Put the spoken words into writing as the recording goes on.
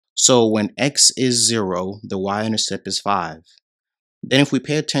So when x is 0, the y-intercept is 5. Then if we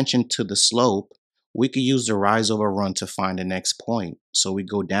pay attention to the slope, we could use the rise over run to find the next point. So we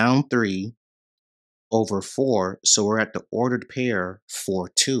go down 3 over 4, so we're at the ordered pair 4,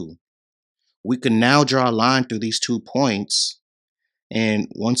 2. We can now draw a line through these 2 points, and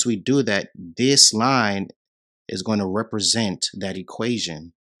once we do that, this line is going to represent that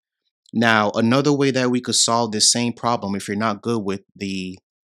equation. Now, another way that we could solve this same problem, if you're not good with the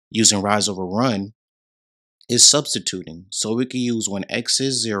using rise over run, is substituting. So we could use when x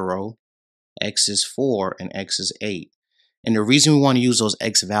is 0, x is 4, and x is 8. And the reason we want to use those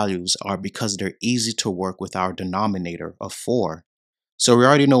x values are because they're easy to work with our denominator of 4. So we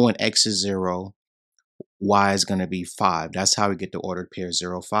already know when x is 0, y is going to be 5. That's how we get the ordered pair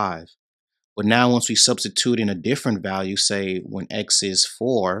 0, 5. But now once we substitute in a different value, say when x is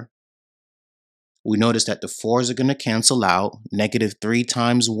 4, we notice that the 4s are going to cancel out. Negative 3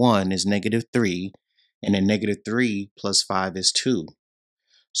 times 1 is negative 3, and then negative 3 plus 5 is 2.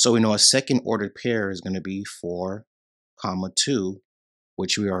 So we know a second ordered pair is going to be 4, comma 2,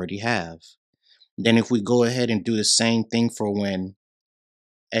 which we already have. Then if we go ahead and do the same thing for when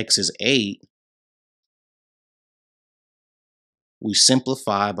x is 8, we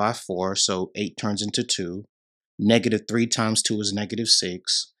simplify by 4, so 8 turns into 2. Negative 3 times 2 is negative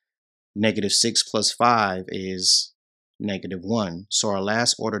 6. Negative 6 plus 5 is negative 1. So our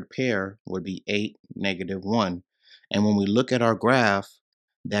last ordered pair would be 8, negative 1. And when we look at our graph,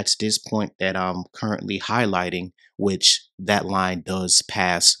 that's this point that I'm currently highlighting, which that line does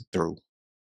pass through.